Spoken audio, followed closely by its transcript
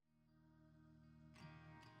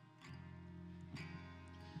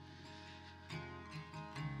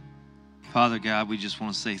Father God, we just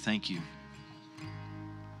want to say thank you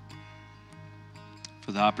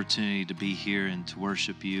for the opportunity to be here and to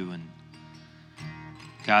worship you, and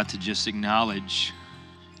God, to just acknowledge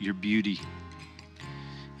your beauty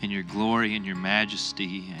and your glory and your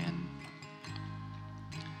majesty. And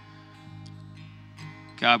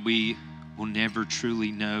God, we will never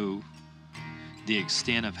truly know the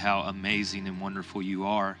extent of how amazing and wonderful you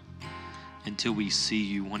are until we see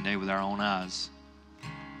you one day with our own eyes.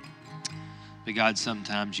 But God,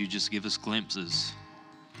 sometimes you just give us glimpses.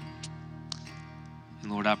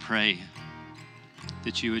 And Lord, I pray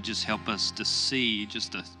that you would just help us to see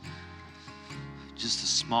just a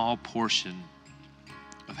small portion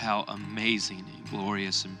of how amazing and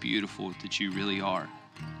glorious and beautiful that you really are.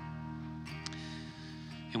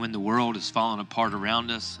 And when the world is falling apart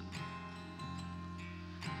around us and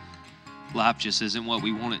life just isn't what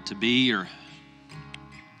we want it to be, or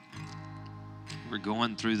we're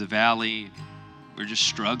going through the valley, we're just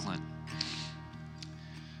struggling,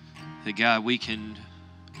 that God, we can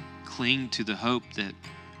cling to the hope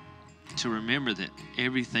to remember that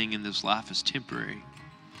everything in this life is temporary.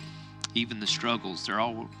 Even the struggles,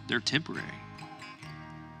 they're temporary.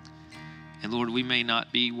 And Lord, we may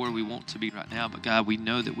not be where we want to be right now, but God, we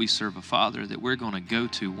know that we serve a Father that we're going to go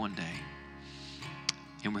to one day.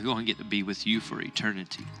 And we're going to get to be with you for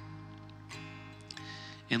eternity.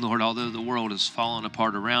 And Lord, although the world is falling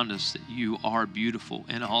apart around us, that you are beautiful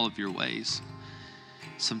in all of your ways.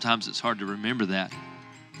 Sometimes it's hard to remember that.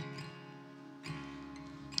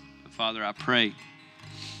 But Father, I pray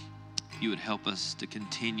you would help us to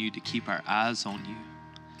continue to keep our eyes on you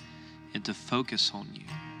and to focus on you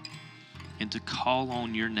and to call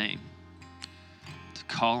on your name, to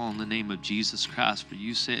call on the name of Jesus Christ. For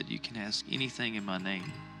you said you can ask anything in my name,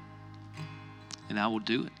 and I will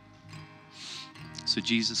do it. So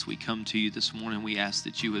Jesus, we come to you this morning. We ask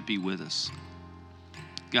that you would be with us.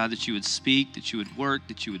 God, that you would speak, that you would work,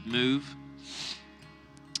 that you would move.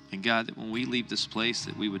 And God, that when we leave this place,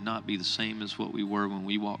 that we would not be the same as what we were when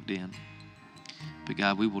we walked in. But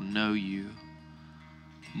God, we will know you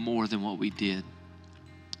more than what we did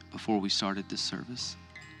before we started this service.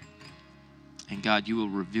 And God, you will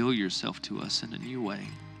reveal yourself to us in a new way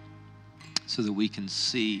so that we can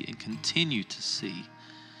see and continue to see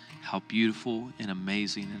how beautiful and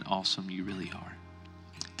amazing and awesome you really are,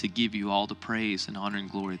 to give you all the praise and honor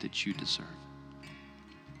and glory that you deserve.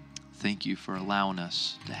 Thank you for allowing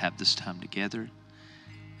us to have this time together,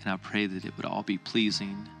 and I pray that it would all be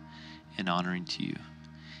pleasing and honoring to you.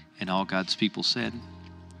 And all God's people said,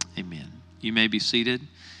 amen. You may be seated.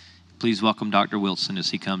 Please welcome Dr. Wilson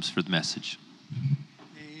as he comes for the message.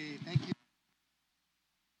 Hey, thank you.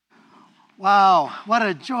 Wow, what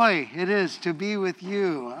a joy it is to be with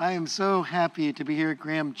you. I am so happy to be here at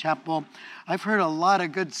Graham Chapel. I've heard a lot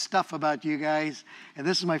of good stuff about you guys, and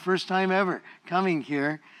this is my first time ever coming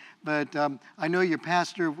here. But I know your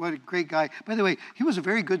pastor, what a great guy. By the way, he was a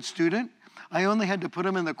very good student. I only had to put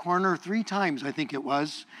him in the corner 3 times, I think it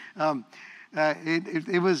was. Yeah,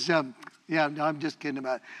 no, I'm just kidding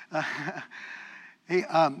about it. Hey,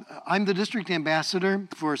 I'm the district ambassador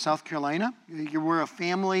for South Carolina. We're a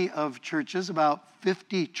family of churches, about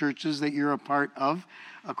 50 churches that you're a part of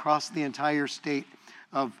across the entire state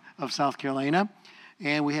of South Carolina.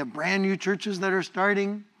 And we have brand new churches that are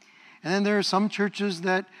starting. And then there are some churches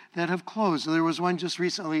that have closed. So there was one just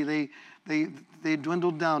recently, they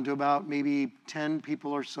dwindled down to about maybe 10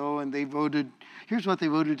 people or so, and they voted. Here's what they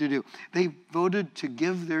voted to do. They voted to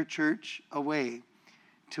give their church away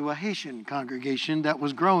to a Haitian congregation that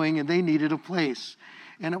was growing, and they needed a place.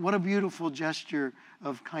 And what a beautiful gesture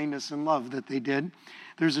of kindness and love that they did.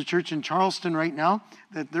 There's a church in Charleston right now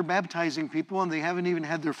that they're baptizing people, and they haven't even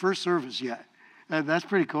had their first service yet. That's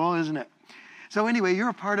pretty cool, isn't it? So anyway, you're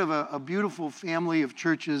a part of a beautiful family of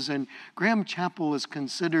churches, and Graham Chapel is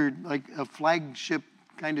considered like a flagship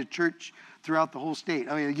kind of church throughout the whole state.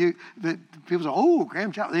 I mean, people say, "Oh,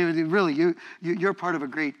 Graham Chapel." You're part of a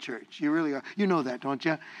great church. You really are. You know that, don't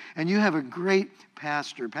you? And you have a great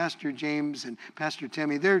pastor, Pastor James and Pastor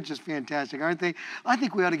Timmy. They're just fantastic, aren't they? I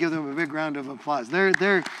think we ought to give them a big round of applause.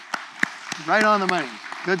 They're right on the money.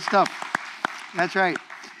 Good stuff. That's right.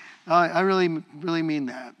 I really mean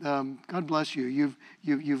that. God bless you.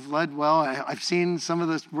 You've led well. I've seen some of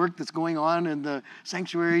this work that's going on in the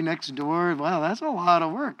sanctuary next door. Wow, that's a lot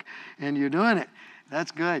of work, and you're doing it.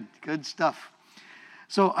 That's good. Good stuff.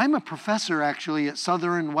 So I'm a professor actually at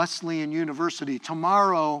Southern Wesleyan University.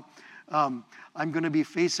 Tomorrow, I'm going to be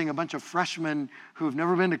facing a bunch of freshmen who have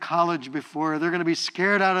never been to college before. They're going to be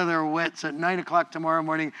scared out of their wits at 9 o'clock tomorrow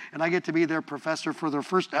morning, and I get to be their professor for their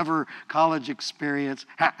first ever college experience.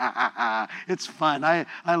 It's fun.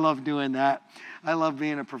 I love doing that. I love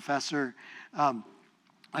being a professor.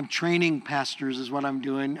 I'm training pastors is what I'm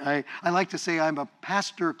doing. I like to say I'm a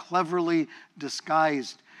pastor cleverly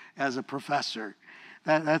disguised as a professor.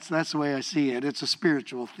 That's the way I see it. It's a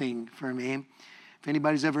spiritual thing for me. If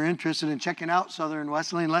anybody's ever interested in checking out Southern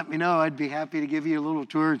Wesleyan, let me know. I'd be happy to give you a little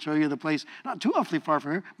tour and show you the place. Not too awfully far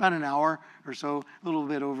from here, about an hour or so, a little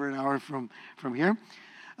bit over an hour from here.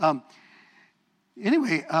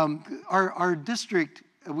 Anyway, our district,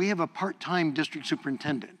 we have a part-time district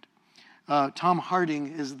superintendent. Tom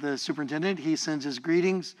Harding is the superintendent. He sends his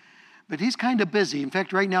greetings, but he's kind of busy. In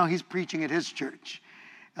fact, right now he's preaching at his church.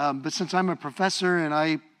 But since I'm a professor and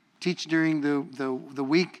I teach during the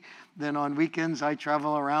week, then on weekends I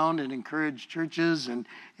travel around and encourage churches and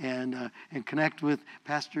connect with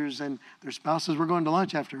pastors and their spouses. We're going to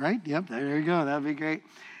lunch after, right? Yep, there you go. That'd be great.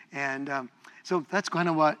 And so that's kind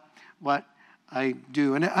of what I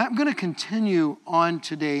do. And I'm going to continue on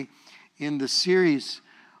today in the series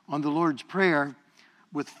on the Lord's Prayer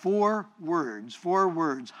with four words.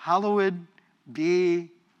 Hallowed be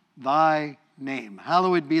thy name.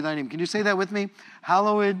 Hallowed be thy name. Can you say that with me?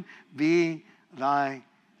 Hallowed be thy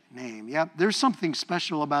name. Yep, there's something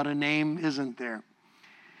special about a name, isn't there?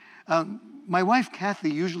 My wife,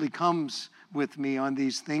 Kathy, usually comes with me on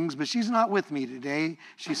these things, but she's not with me today.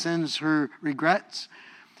 She sends her regrets.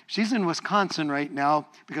 She's in Wisconsin right now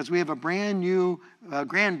because we have a brand new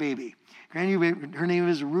grandbaby. Her name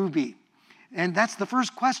is Ruby. And that's the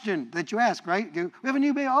first question that you ask, right? We have a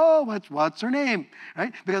new baby. Oh, what's her name,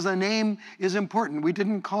 right? Because a name is important. We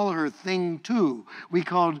didn't call her Thing 2. We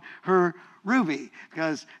called her Ruby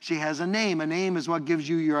because she has a name. A name is what gives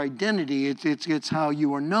you your identity. It's how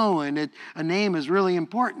you are known. A name is really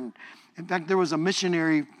important. In fact, there was a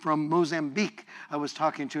missionary from Mozambique I was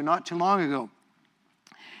talking to not too long ago.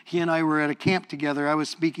 He and I were at a camp together. I was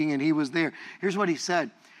speaking and he was there. Here's what he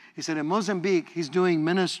said. He said in Mozambique, he's doing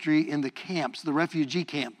ministry in the camps, the refugee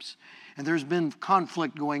camps. And there's been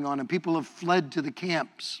conflict going on and people have fled to the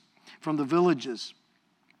camps from the villages.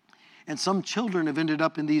 And some children have ended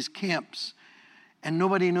up in these camps and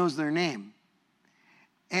nobody knows their name.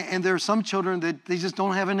 And there are some children that they just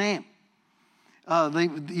don't have a name.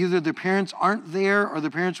 Either their parents aren't there or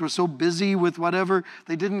their parents were so busy with whatever,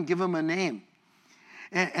 they didn't give them a name.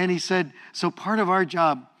 And he said, so part of our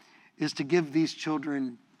job is to give these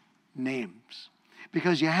children names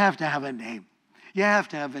because you have to have a name. You have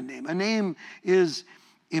to have a name. A name is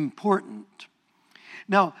important.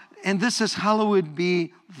 Now, and this is hallowed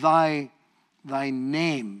be thy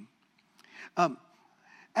name.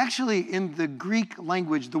 Actually, in the Greek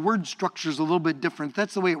language, the word structure is a little bit different.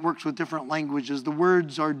 That's the way it works with different languages. The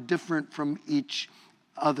words are different from each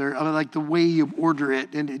other, like the way you order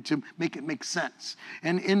it and to make it make sense.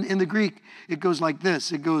 And in the Greek, it goes like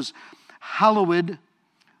this. It goes, hallowed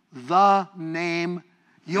the name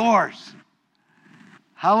yours.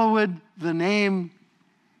 Hallowed the name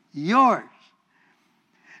yours.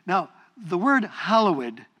 Now, the word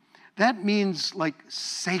hallowed, that means like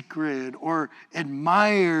sacred or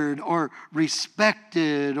admired or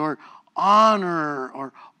respected or honor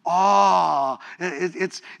or awe.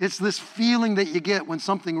 It's this feeling that you get when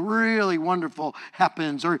something really wonderful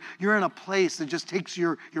happens or you're in a place that just takes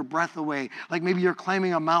your breath away. Like maybe you're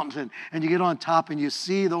climbing a mountain and you get on top and you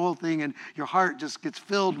see the whole thing and your heart just gets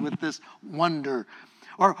filled with this wonder.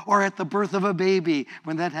 Or at the birth of a baby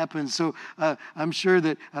when that happens. So I'm sure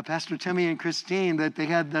that Pastor Timmy and Christine, that they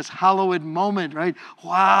had this hallowed moment, right?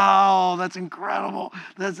 Wow, that's incredible.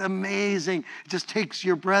 That's amazing. It just takes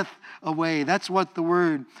your breath away. That's what the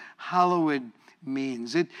word hallowed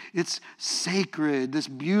means. It's sacred, this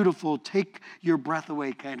beautiful, take your breath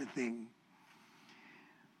away kind of thing.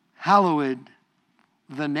 Hallowed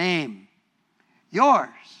the name yours.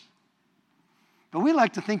 But we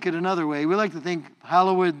like to think it another way. We like to think,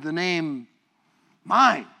 hallowed the name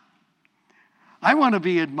mine. I want to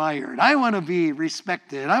be admired. I want to be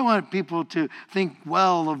respected. I want people to think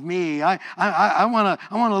well of me. I want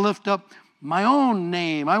to lift up my own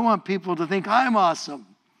name. I want people to think I'm awesome.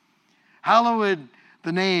 Hallowed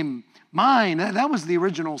the name mine. That was the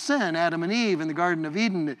original sin, Adam and Eve in the Garden of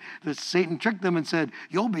Eden. That Satan tricked them and said,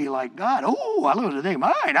 you'll be like God. Oh, hallowed the name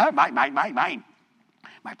mine.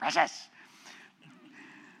 My precious.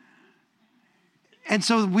 And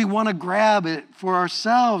so we want to grab it for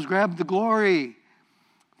ourselves, grab the glory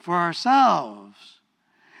for ourselves.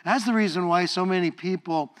 That's the reason why so many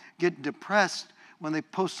people get depressed when they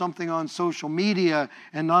post something on social media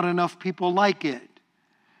and not enough people like it.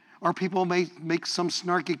 Or people may make some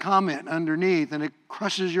snarky comment underneath and it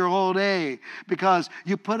crushes your whole day because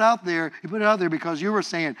you put it out there because you were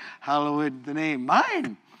saying, hallowed the name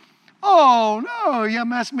mine. Oh, no, you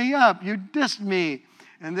messed me up. You dissed me.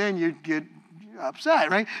 And then you get upset,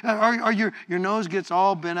 right? Or your nose gets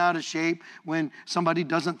all bent out of shape when somebody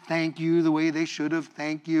doesn't thank you the way they should have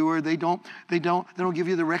thanked you, or they don't give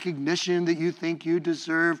you the recognition that you think you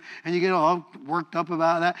deserve, and you get all worked up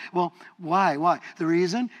about that. Well, why? The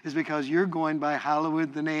reason is because you're going by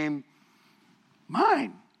hallowed the name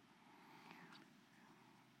mine.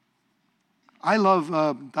 I love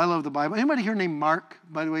the Bible. Anybody here named Mark,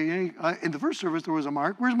 by the way? In the first service, there was a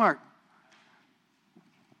Mark. Where's Mark?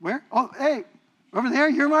 Where? Oh, hey, over there,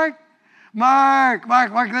 you're Mark? Mark,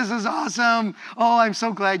 this is awesome. Oh, I'm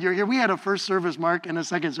so glad you're here. We had a first service Mark and a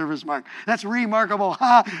second service Mark. That's remarkable.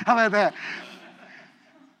 Ha, how about that?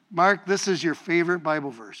 Mark, this is your favorite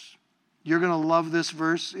Bible verse. You're going to love this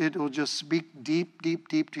verse. It will just speak deep, deep,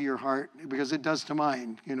 deep to your heart because it does to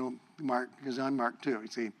mine, Mark, because I'm Mark too, you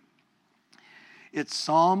see. It's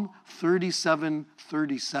Psalm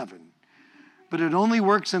 37:37, but it only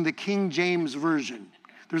works in the King James Version.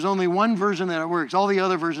 There's only one version that it works. All the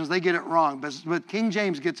other versions, they get it wrong, but King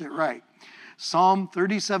James gets it right. Psalm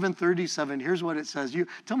 37:37, here's what it says. You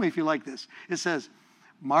tell me if you like this. It says,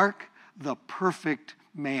 Mark the perfect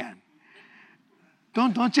man.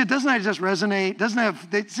 Don't you? Doesn't that just resonate?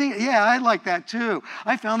 I like that too.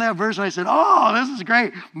 I found that verse and I said, oh, this is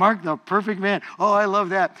great. Mark the perfect man. Oh, I love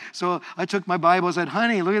that. So I took my Bible and said,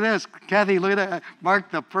 honey, look at this. Kathy, look at that. Mark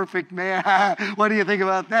the perfect man. What do you think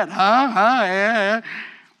about that? Yeah.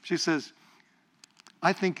 She says,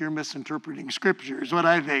 I think you're misinterpreting Scripture is what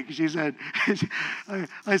I think. She said,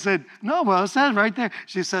 I said, no, well, it says right there.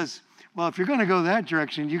 She says, well, if you're going to go that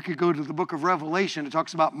direction, you could go to the book of Revelation. It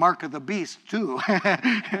talks about Mark of the Beast, too.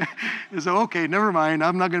 So, okay, never mind.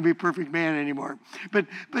 I'm not going to be perfect man anymore. But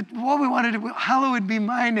what we wanted to, hallowed be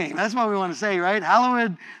my name. That's what we want to say, right?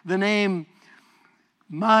 Hallowed the name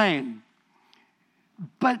mine.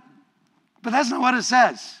 But that's not what it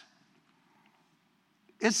says.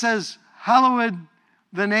 It says, hallowed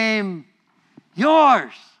the name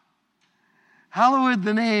yours. Hallowed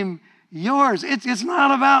the name yours. It's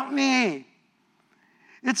not about me.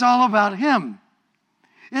 It's all about him.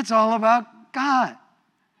 It's all about God.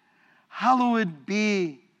 Hallowed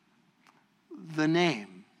be the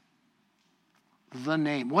name. The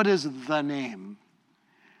name. What is the name?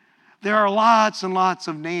 There are lots and lots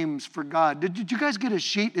of names for God. Did you guys get a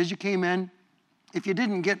sheet as you came in? If you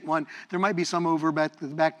didn't get one, there might be some over at the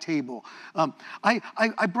back table.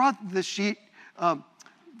 I brought the sheet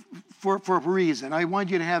for a reason. I want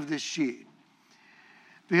you to have this sheet.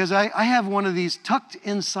 Because I have one of these tucked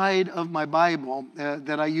inside of my Bible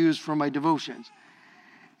that I use for my devotions.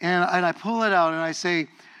 And I pull it out and I say,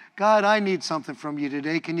 God, I need something from you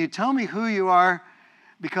today. Can you tell me who you are?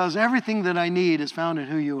 Because everything that I need is found in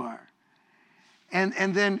who you are. And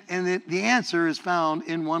the answer is found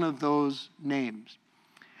in one of those names.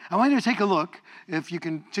 I want you to take a look. If you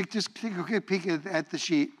can just take a quick peek at the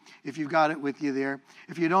sheet, if you've got it with you there.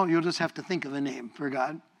 If you don't, you'll just have to think of a name for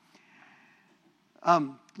God.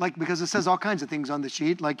 Because it says all kinds of things on the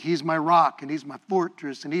sheet, like he's my rock, and he's my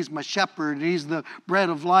fortress, and he's my shepherd, and he's the bread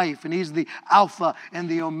of life, and he's the Alpha and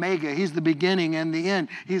the Omega. He's the beginning and the end.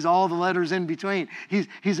 He's all the letters in between.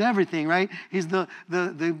 He's everything, right? He's the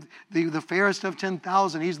fairest of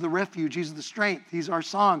 10,000. He's the refuge. He's the strength. He's our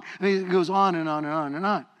song. I mean, it goes on and on and on and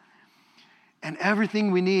on. And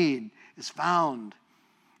everything we need is found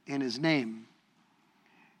in his name.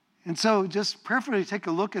 And so just prayerfully take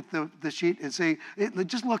a look at the sheet and say,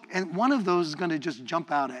 just look, and one of those is going to just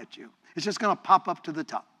jump out at you. It's just going to pop up to the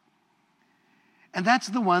top. And that's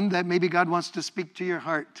the one that maybe God wants to speak to your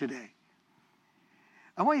heart today.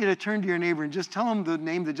 I want you to turn to your neighbor and just tell them the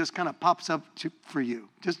name that just kind of pops up for you.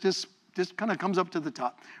 Just kind of comes up to the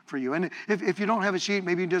top for you. And if you don't have a sheet,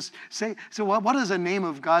 maybe just say, so what is a name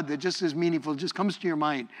of God that just is meaningful, just comes to your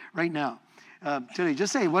mind right now? Today,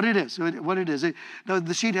 just say what it is.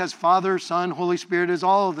 The sheet has Father, Son, Holy Spirit, is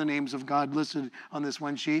all of the names of God listed on this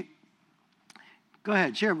one sheet. Go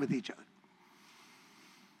ahead, share it with each other.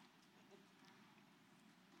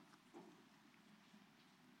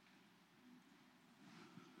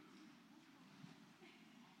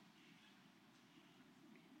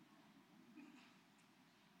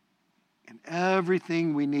 And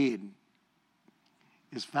everything we need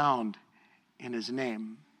is found in his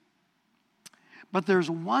name. But there's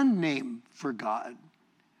one name for God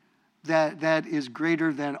that is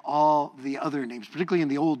greater than all the other names, particularly in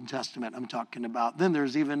the Old Testament I'm talking about. Then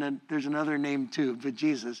there's another name too, but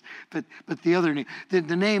Jesus. But the other name, the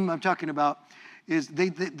name I'm talking about is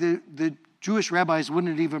the Jewish rabbis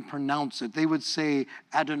wouldn't even pronounce it. They would say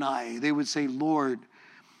Adonai. They would say Lord.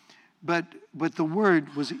 But the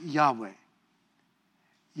word was Yahweh.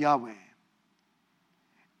 Yahweh.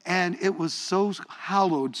 And it was so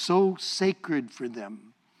hallowed, so sacred for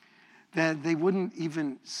them that they wouldn't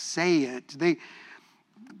even say it. They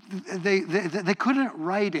couldn't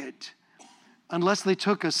write it unless they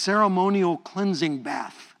took a ceremonial cleansing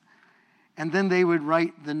bath. And then they would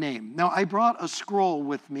write the name. Now, I brought a scroll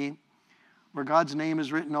with me where God's name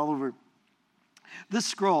is written all over. This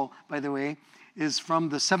scroll, by the way, is from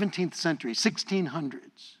the 17th century,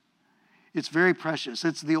 1600s. It's very precious.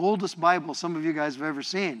 It's the oldest Bible some of you guys have ever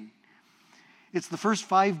seen. It's the first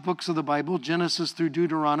 5 books of the Bible, Genesis through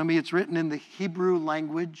Deuteronomy. It's written in the Hebrew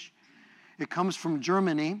language. It comes from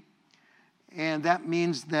Germany, and that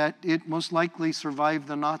means that it most likely survived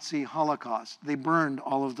the Nazi Holocaust. They burned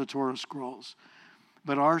all of the Torah scrolls.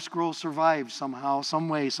 But our scroll survived somehow, some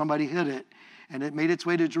way. Somebody hid it, and it made its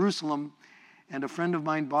way to Jerusalem, and a friend of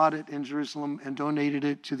mine bought it in Jerusalem and donated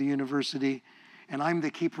it to the university, and I'm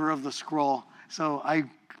the keeper of the scroll. So I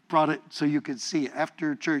brought it so you could see it.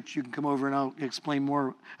 After church, you can come over and I'll explain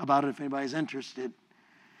more about it if anybody's interested.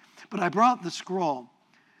 But I brought the scroll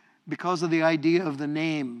because of the idea of the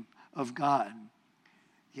name of God,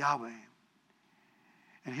 Yahweh.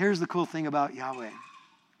 And here's the cool thing about Yahweh.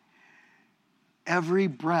 Every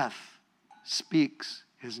breath speaks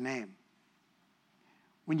his name.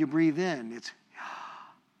 When you breathe in, it's Yah.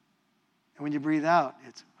 And when you breathe out,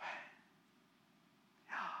 it's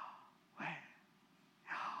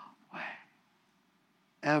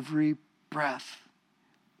every breath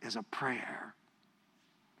is a prayer.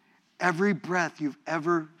 Every breath you've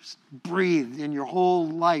ever breathed in your whole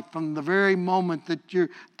life, from the very moment that your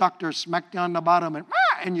doctor smacked you on the bottom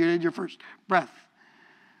and you did your first breath,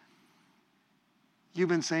 you've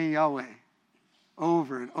been saying Yahweh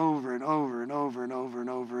over and over and over and over and over and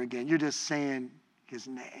over again. You're just saying his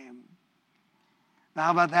name. Now,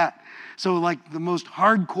 how about that? So like the most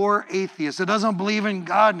hardcore atheist that doesn't believe in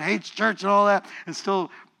God and hates church and all that, and still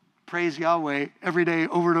praise Yahweh every day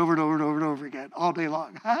over and over and over and over and over again, all day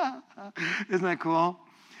long. Isn't that cool?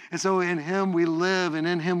 And so in him we live, and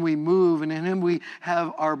in him we move, and in him we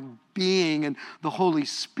have our being, and the Holy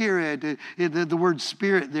Spirit. The word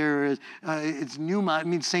spirit there is it's pneuma. It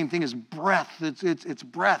means the same thing as breath. It's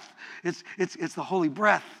breath. It's the holy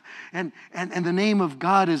breath. And the name of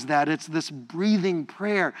God is that. It's this breathing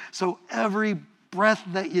prayer. So every breath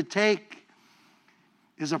that you take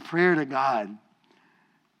is a prayer to God.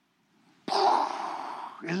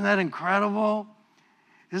 Isn't that incredible?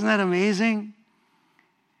 Isn't that amazing?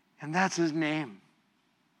 And that's his name.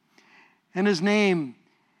 And his name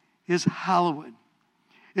is hallowed.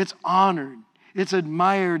 It's honored. It's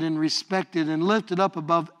admired and respected and lifted up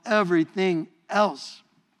above everything else.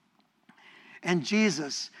 And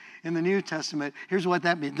Jesus, in the New Testament, here's what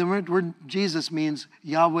that means. The word Jesus means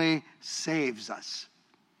Yahweh saves us.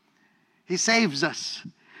 He saves us.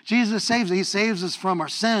 Jesus saves us. He saves us from our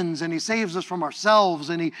sins, and he saves us from ourselves,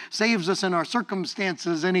 and he saves us in our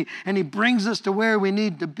circumstances, and he brings us to where we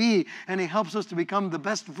need to be, and he helps us to become the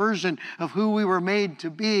best version of who we were made to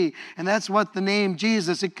be. And that's what the name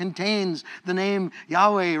Jesus, it contains the name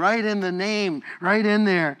Yahweh right in the name, right in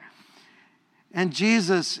there. And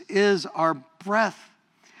Jesus is our breath.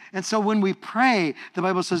 And so when we pray, the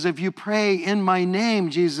Bible says, if you pray in my name,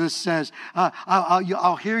 Jesus says,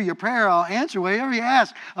 I'll hear your prayer. I'll answer whatever you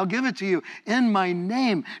ask. I'll give it to you in my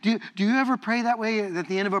name. Do you ever pray that way at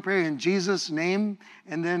the end of a prayer, in Jesus' name,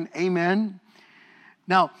 and then amen?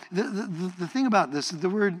 Now, the thing about this, the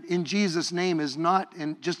word in Jesus' name is not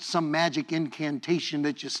just some magic incantation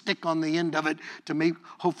that you stick on the end of it to make,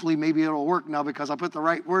 hopefully maybe it'll work now because I put the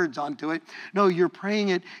right words onto it. No, you're praying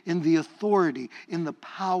it in the authority, in the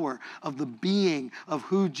power of the being of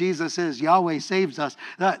who Jesus is. Yahweh saves us.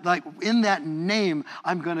 Like in that name,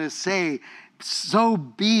 I'm going to say, so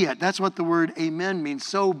be it. That's what the word amen means,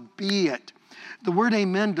 so be it. The word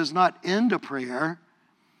amen does not end a prayer.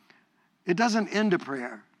 It doesn't end a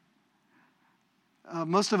prayer.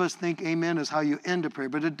 Most of us think amen is how you end a prayer,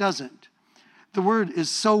 but it doesn't. The word is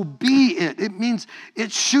so be it. It means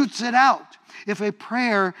it shoots it out. If a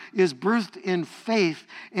prayer is birthed in faith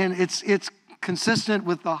and it's consistent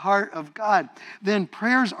with the heart of God, then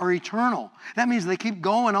prayers are eternal. That means they keep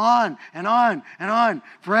going on and on and on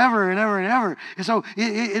forever and ever and ever. And so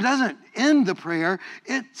it doesn't end the prayer.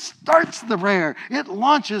 It starts the prayer. It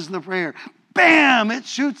launches the prayer. Bam, it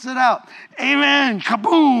shoots it out. Amen,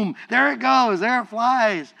 kaboom, there it goes, there it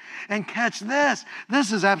flies. And catch this.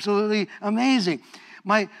 This is absolutely amazing.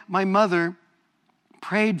 My mother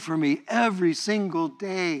prayed for me every single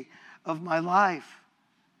day of my life.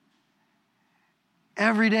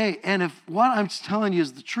 Every day. And if what I'm telling you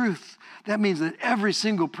is the truth, that means that every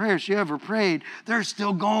single prayer she ever prayed, they're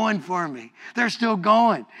still going for me. They're still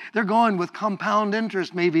going. They're going with compound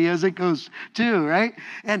interest maybe as it goes too, right?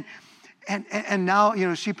 And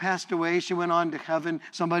now, she passed away. She went on to heaven.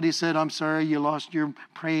 Somebody said, I'm sorry, you lost your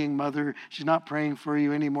praying mother. She's not praying for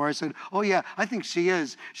you anymore. I said, oh, yeah, I think she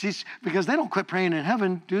is. Because they don't quit praying in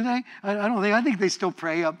heaven, do they? I think they still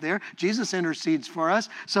pray up there. Jesus intercedes for us.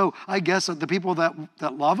 So I guess the people that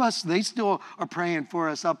love us, they still are praying for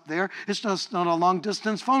us up there. It's just not a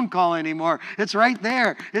long-distance phone call anymore. It's right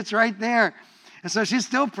there. It's right there. And so she's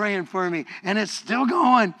still praying for me, and it's still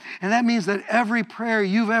going. And that means that every prayer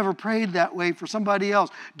you've ever prayed that way for somebody else,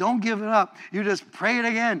 don't give it up. You just pray it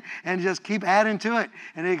again and just keep adding to it.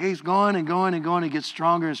 And it keeps going and going and going. It gets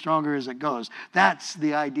stronger and stronger as it goes. That's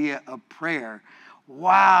the idea of prayer.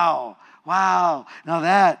 Wow. Wow. Now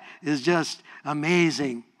that is just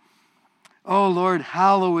amazing. Oh, Lord,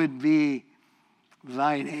 hallowed be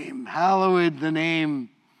thy name. Hallowed the name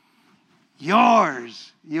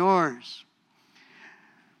yours.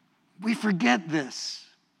 We forget this.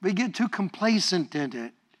 We get too complacent in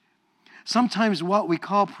it. Sometimes what we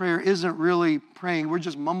call prayer isn't really praying. We're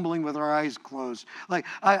just mumbling with our eyes closed. Like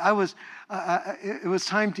it was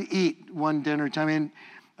time to eat one dinner time,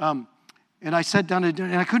 and I sat down to dinner,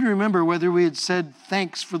 and I couldn't remember whether we had said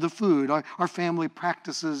thanks for the food. Our family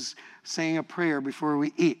practices saying a prayer before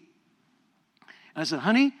we eat. And I said,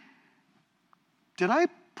 honey, did I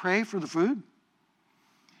pray for the food?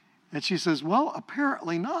 And she says, well,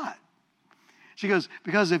 apparently not. She goes,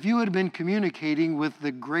 because if you had been communicating with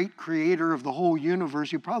the great creator of the whole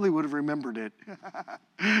universe, you probably would have remembered it.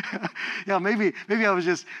 Yeah, maybe I was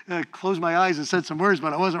just closed my eyes and said some words,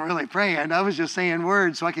 but I wasn't really praying. I was just saying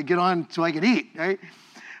words so I could get on, so I could eat, right?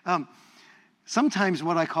 Sometimes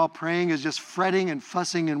what I call praying is just fretting and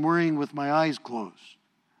fussing and worrying with my eyes closed.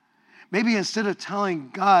 Maybe instead of telling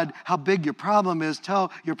God how big your problem is,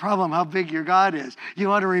 tell your problem how big your God is. You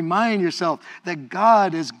want to remind yourself that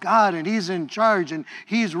God is God and He's in charge and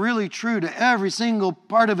He's really true to every single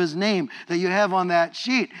part of His name that you have on that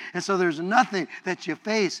sheet. And so there's nothing that you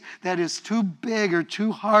face that is too big or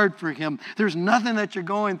too hard for Him. There's nothing that you're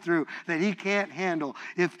going through that He can't handle.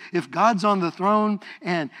 If God's on the throne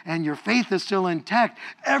and your faith is still intact,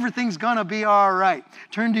 everything's going to be all right.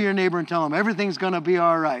 Turn to your neighbor and tell him everything's going to be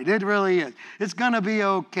all right. It really is. It's going to be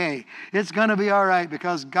okay. It's going to be all right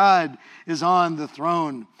because God is on the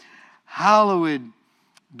throne. Hallowed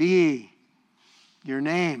be your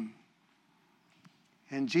name.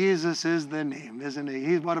 And Jesus is the name, isn't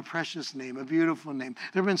He? What a precious name, a beautiful name.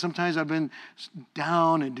 There have been some times I've been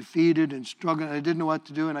down and defeated and struggling. I didn't know what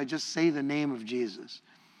to do, and I just say the name of Jesus.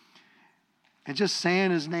 And just saying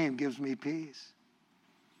His name gives me peace.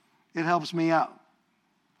 It helps me out.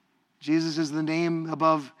 Jesus is the name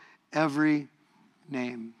above every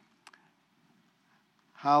name.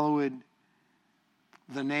 Hallowed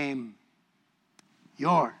the name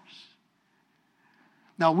yours.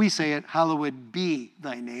 Now we say it, hallowed be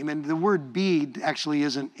thy name. And the word be actually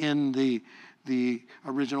isn't in the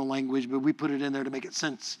original language, but we put it in there to make it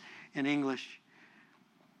sense in English.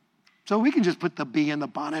 So we can just put the be in the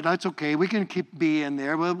bonnet. That's okay. We can keep be in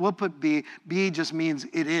there. We'll put be. Be just means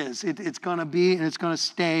it is. It's going to be and it's going to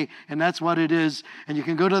stay, and that's what it is. And you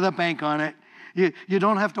can go to the bank on it. You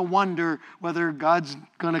don't have to wonder whether God's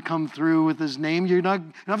going to come through with His name. You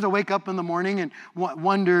don't have to wake up in the morning and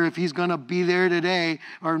wonder if He's going to be there today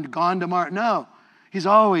or gone tomorrow. No, He's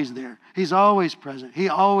always there. He's always present. He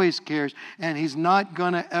always cares. And He's not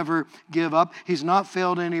going to ever give up. He's not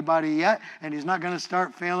failed anybody yet, and He's not going to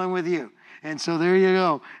start failing with you. And so there you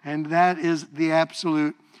go. And that is the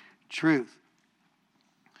absolute truth.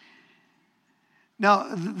 Now,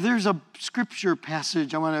 there's a scripture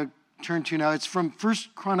passage I want to turn to now. It's from 1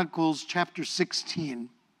 Chronicles chapter 16.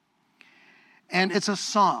 And it's a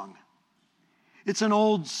song. It's an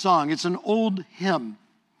old song. It's an old hymn.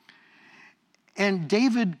 And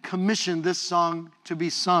David commissioned this song to be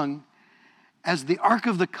sung as the Ark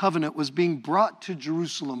of the Covenant was being brought to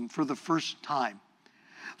Jerusalem for the first time.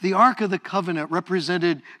 The Ark of the Covenant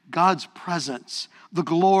represented God's presence, the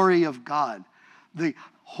glory of God, the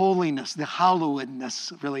holiness, the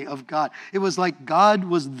hallowedness, really, of God. It was like God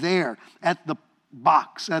was there at the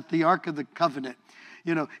box, at the Ark of the Covenant.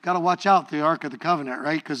 You know, got to watch out the Ark of the Covenant,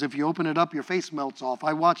 right? Because if you open it up, your face melts off.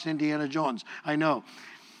 I watched Indiana Jones. I know.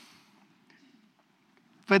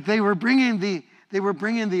 But they were bringing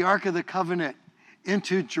the Ark of the Covenant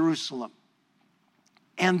into Jerusalem.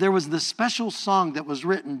 And there was this special song that was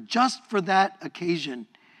written just for that occasion.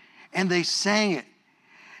 And they sang it.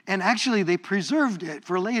 And actually, they preserved it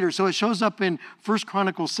for later. So it shows up in 1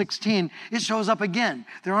 Chronicles 16. It shows up again.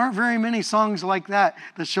 There aren't very many songs like that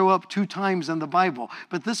show up 2 times in the Bible.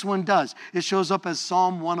 But this one does. It shows up as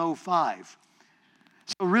Psalm 105.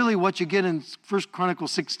 So really what you get in 1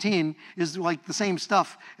 Chronicles 16 is like the same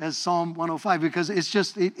stuff as Psalm 105 because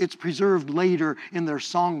it's preserved later in their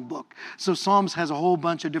song book. So Psalms has a whole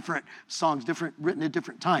bunch of different songs, written at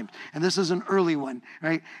different times. And this is an early one,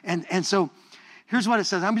 right? And so here's what it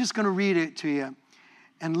says. I'm just going to read it to you.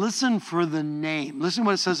 And listen for the name. Listen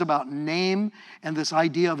what it says about name and this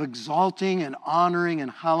idea of exalting and honoring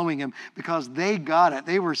and hallowing him because they got it.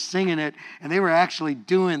 They were singing it and they were actually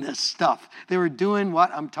doing this stuff. They were doing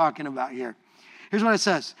what I'm talking about here. Here's what it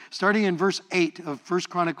says, starting in verse 8 of 1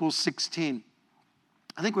 Chronicles 16.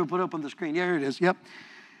 I think we'll put it up on the screen. Yeah, here it is. Yep.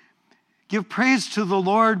 Give praise to the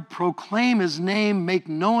Lord, proclaim his name, make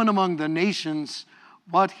known among the nations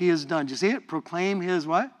what he has done. Do you see it? Proclaim his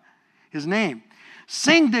what? His name.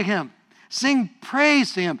 Sing to him. Sing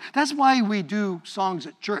praise to him. That's why we do songs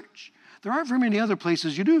at church. There aren't very many other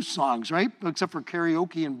places you do songs, right? Except for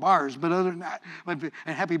karaoke and bars. But other than that, and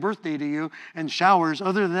happy birthday to you and showers.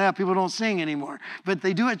 Other than that, people don't sing anymore. But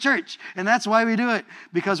they do at church. And that's why we do it.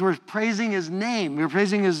 Because we're praising his name. We're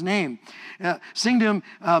praising his name. Sing to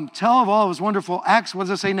him. Tell of all of his wonderful acts. What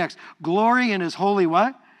does it say next? Glory in his holy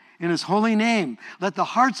what? In his holy name. Let the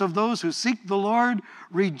hearts of those who seek the Lord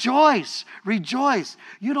rejoice. Rejoice.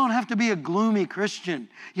 You don't have to be a gloomy Christian.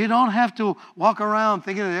 You don't have to walk around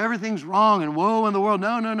thinking that everything's wrong and woe in the world.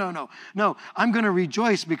 No. No, I'm going to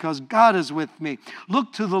rejoice because God is with me.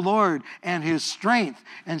 Look to the Lord and his strength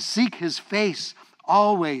and seek his face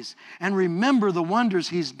always. And remember the wonders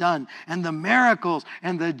he's done and the miracles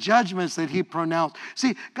and the judgments that he pronounced.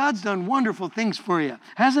 See, God's done wonderful things for you,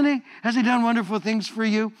 hasn't he? Has he done wonderful things for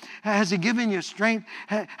you? Has he given you strength?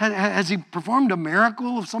 Has he performed a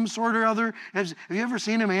miracle of some sort or other? Have you ever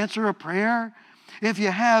seen him answer a prayer? If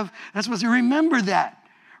you have, that's what. Remember that.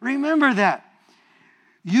 Remember that.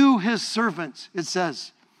 You, his servants, it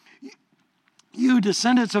says, you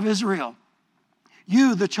descendants of Israel,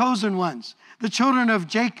 you, the chosen ones, the children of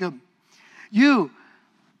Jacob, you,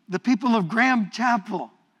 the people of Graham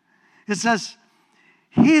Chapel. It says,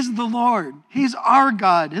 he's the Lord. He's our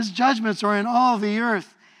God. His judgments are in all the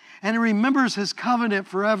earth. And he remembers his covenant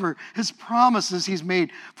forever, his promises he's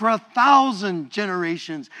made for 1,000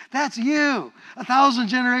 generations. That's you. 1,000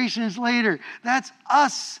 generations later. That's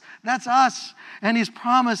us. That's us. And he's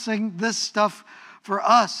promising this stuff for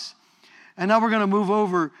us. And now we're going to move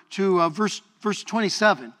over to verse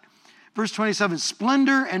 27. Verse 27,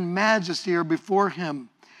 splendor and majesty are before him,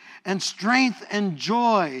 and strength and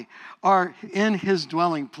joy are in his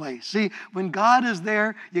dwelling place. See, when God is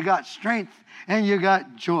there, you got strength and you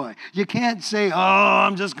got joy. You can't say, oh,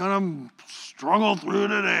 I'm just going to struggle through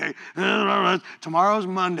today. Tomorrow's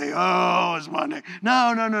Monday. Oh, it's Monday.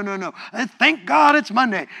 No. Thank God it's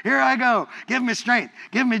Monday. Here I go. Give me strength.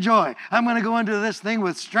 Give me joy. I'm going to go into this thing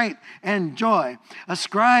with strength and joy.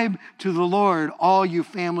 Ascribe to the Lord, all you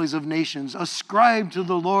families of nations. Ascribe to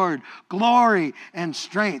the Lord glory and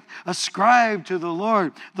strength. Ascribe to the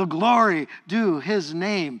Lord the glory due his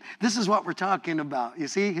name. This is what we're talking about. You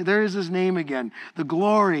see, there is his name again. The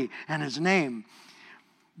glory and his name.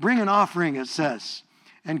 Bring an offering, it says,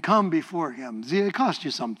 and come before him. See, it costs you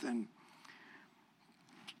something.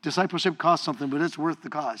 Discipleship costs something, but it's worth the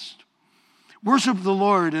cost. Worship the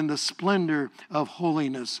Lord in the splendor of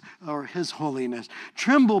holiness, or his holiness.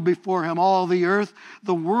 Tremble before him, all the earth.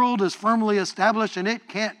 The world is firmly established, and it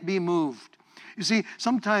can't be moved. You see,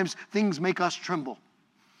 sometimes things make us tremble,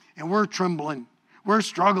 and we're trembling. We're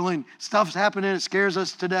struggling. Stuff's happening. It scares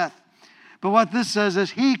us to death. But what this says is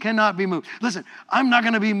he cannot be moved. Listen, I'm not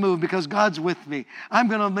going to be moved because God's with me. I'm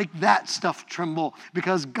going to make that stuff tremble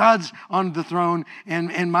because God's on the throne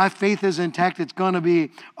and my faith is intact. It's going to be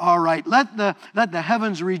all right. Let the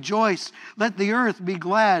heavens rejoice. Let the earth be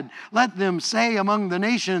glad. Let them say among the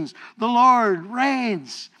nations, the Lord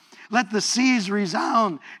reigns. Let the seas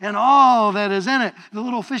resound and all that is in it. The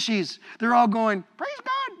little fishies, they're all going, praise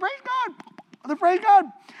God, praise God. Praise God.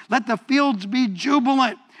 Let the fields be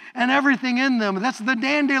jubilant and everything in them. That's the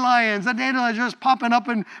dandelions. The dandelions just popping up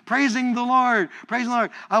and praising the Lord. Praising the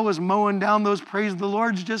Lord. I was mowing down those praise the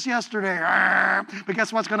Lords just yesterday. But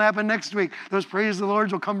guess what's going to happen next week? Those praise the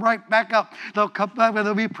Lords will come right back up. They'll come back and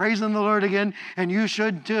they'll be praising the Lord again, and you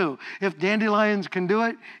should too. If dandelions can do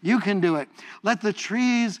it, you can do it. Let the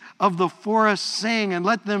trees of the forest sing, and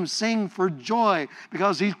let them sing for joy,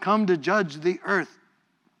 because he's come to judge the earth.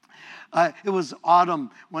 It was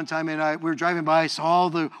autumn one time, and we were driving by. I saw all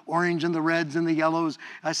the orange and the reds and the yellows.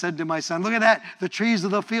 I said to my son, look at that. The trees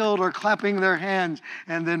of the field are clapping their hands.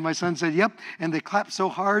 And then my son said, yep. And they clapped so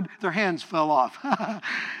hard, their hands fell off.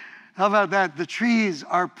 How about that? The trees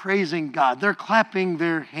are praising God. They're clapping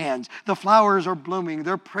their hands. The flowers are blooming.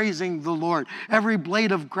 They're praising the Lord. Every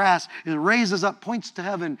blade of grass, it raises up, points to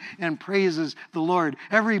heaven, and praises the Lord.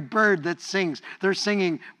 Every bird that sings, they're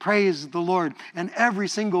singing, praise the Lord. And every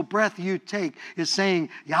single breath you take is saying,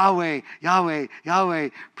 Yahweh, Yahweh, Yahweh,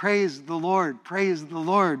 praise the Lord, praise the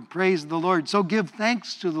Lord, praise the Lord. So give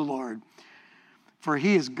thanks to the Lord, for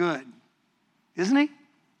he is good. Isn't he?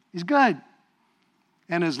 He's good.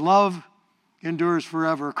 And his love endures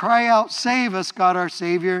forever. Cry out, save us, God our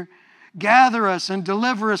Savior. Gather us and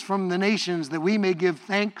deliver us from the nations, that we may give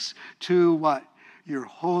thanks to what? Your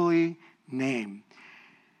holy name,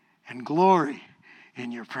 and glory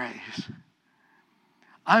in your praise.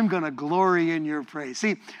 I'm going to glory in your praise.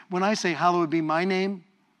 See, when I say hallowed be my name,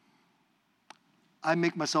 I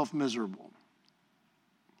make myself miserable.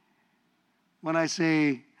 When I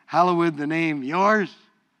say hallowed the name yours,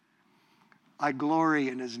 I glory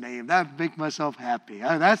in his name. That makes myself happy.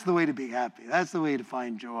 That's the way to be happy. That's the way to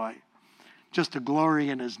find joy. Just to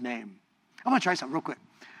glory in his name. I'm going to try something real quick.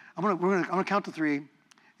 I'm going to count to 3,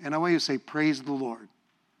 and I want you to say, praise the Lord.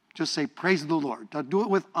 Just say, praise the Lord. Now, do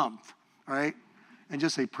it with umph, all right? And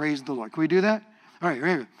just say, praise the Lord. Can we do that? All right,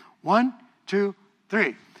 ready? 1, 2,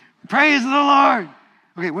 3. Praise the Lord.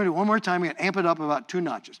 Okay, we're going to do one more time. We're going to amp it up about 2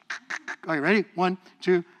 notches. All right, ready? 1,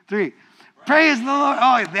 2, 3. Praise the Lord.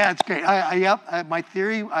 Oh, that's great. My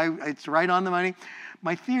theory, it's right on the money.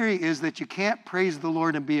 My theory is that you can't praise the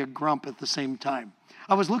Lord and be a grump at the same time.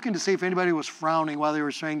 I was looking to see if anybody was frowning while they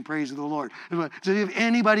were saying praise the Lord. So if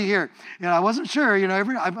anybody here, I wasn't sure,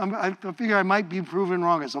 I figure I might be proven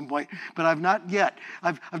wrong at some point, but I've not yet.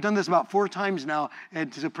 I've done this about 4 times now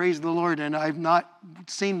and to praise the Lord, and I've not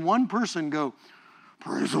seen one person go,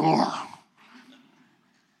 praise the Lord.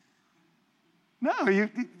 No, you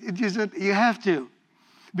have to,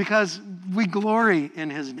 because we glory in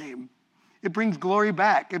his name. It brings glory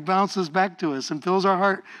back. It bounces back to us and fills our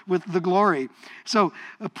heart with the glory. So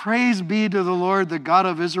praise be to the Lord, the God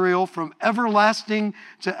of Israel, from everlasting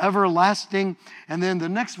to everlasting. And then the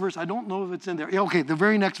next verse, I don't know if it's in there. Okay, the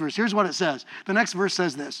very next verse. Here's what it says. The next verse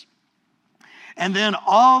says this. And then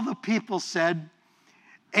all the people said,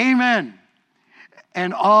 amen.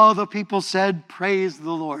 And all the people said, praise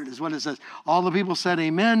the Lord, is what it says. All the people said,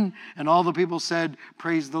 amen, and all the people said,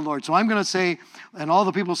 praise the Lord. So I'm going to say, and all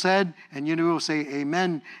the people said, and you will say,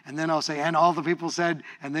 amen, and then I'll say, and all the people said,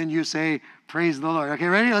 and then you say, praise the Lord. Okay,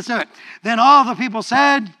 ready? Let's do it. Then all the people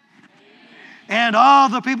said, amen. And all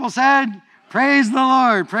the people said, praise the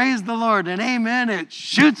Lord, praise the Lord, and amen. It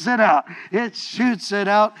shoots it out. It shoots it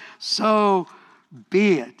out. So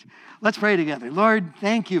be it. Let's pray together. Lord,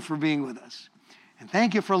 thank you for being with us. And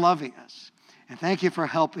thank you for loving us. And thank you for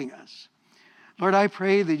helping us. Lord, I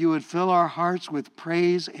pray that you would fill our hearts with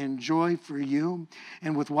praise and joy for you.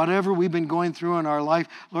 And with whatever we've been going through in our life,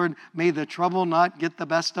 Lord, may the trouble not get the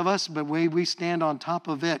best of us, but may we stand on top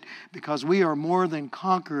of it, because we are more than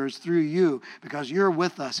conquerors through you, because you're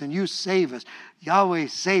with us and you save us. Yahweh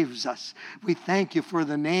saves us. We thank you for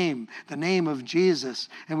the name of Jesus.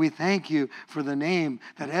 And we thank you for the name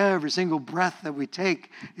that every single breath that we take,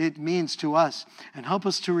 it means to us. And help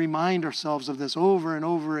us to remind ourselves of this over and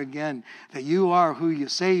over again, that you are who you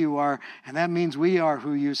say you are, and that means we are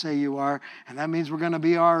who you say you are, and that means we're going to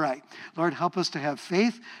be all right. Lord, help us to have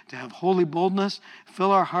faith, to have holy boldness.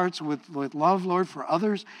 Fill our hearts with love, Lord, for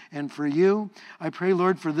others and for you. I pray,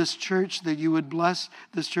 Lord, for this church, that you would bless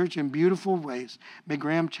this church in beautiful ways. May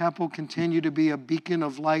Graham Chapel continue to be a beacon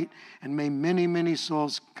of light, and may many, many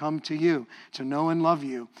souls come to you to know and love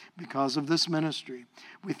you because of this ministry.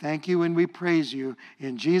 We thank you and we praise you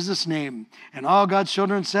in Jesus' name. And all God's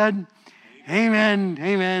children said, amen,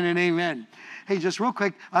 amen, and amen. Hey, just real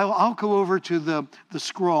quick, I'll go over to the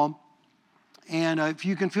scroll, and if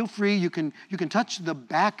you can feel free, you can touch the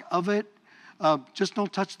back of it. Just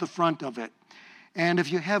don't touch the front of it. And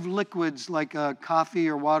if you have liquids like coffee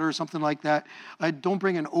or water or something like that, don't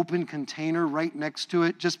bring an open container right next to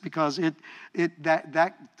it, just because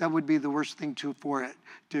that would be the worst thing for it.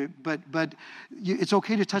 But it's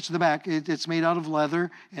okay to touch the back. It's made out of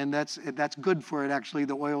leather, and that's good for it, actually,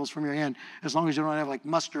 the oils from your hand, as long as you don't have like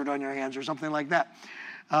mustard on your hands or something like that.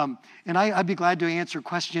 And I'd be glad to answer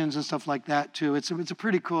questions and stuff like that too. It's a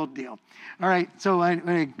pretty cool deal. All right, so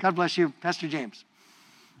God bless you, Pastor James.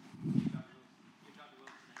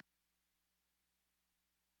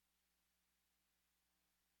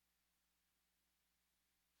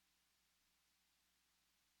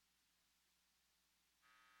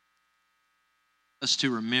 Us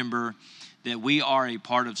to remember that we are a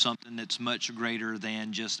part of something that's much greater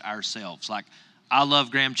than just ourselves. Like, I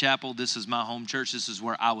love Graham Chapel. This is my home church. This is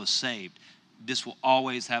where I was saved. This will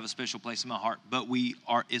always have a special place in my heart. But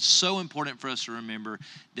it's so important for us to remember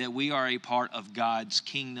that we are a part of God's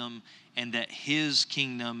kingdom, and that his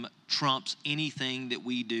kingdom trumps anything that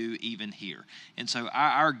we do even here. And so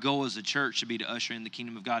our goal as a church should be to usher in the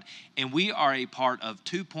kingdom of God. And we are a part of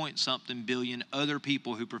 2-point-something billion other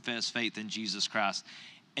people who profess faith in Jesus Christ.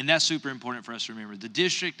 And that's super important for us to remember. The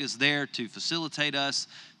district is there to facilitate us,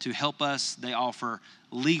 to help us. They offer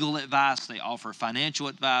legal advice. They offer financial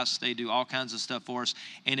advice. They do all kinds of stuff for us.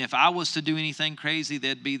 And if I was to do anything crazy,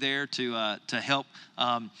 they'd be there to help,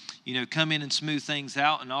 come in and smooth things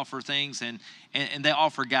out and offer things. And they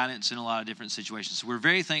offer guidance in a lot of different situations. So we're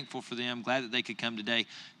very thankful for them. Glad that they could come today.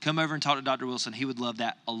 Come over and talk to Dr. Wilson. He would love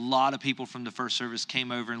that. A lot of people from the first service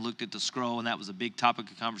came over and looked at the scroll, and that was a big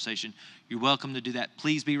topic of conversation. You're welcome to do that.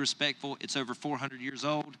 Please be respectful. It's over 400 years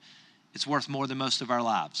old. It's worth more than most of our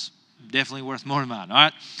lives. Definitely worth more than mine, all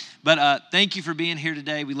right? But thank you for being here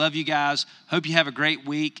today. We love you guys. Hope you have a great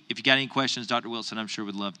week. If you got any questions, Dr. Wilson, I'm sure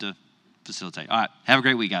would love to facilitate. All right, have a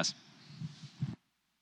great week, guys.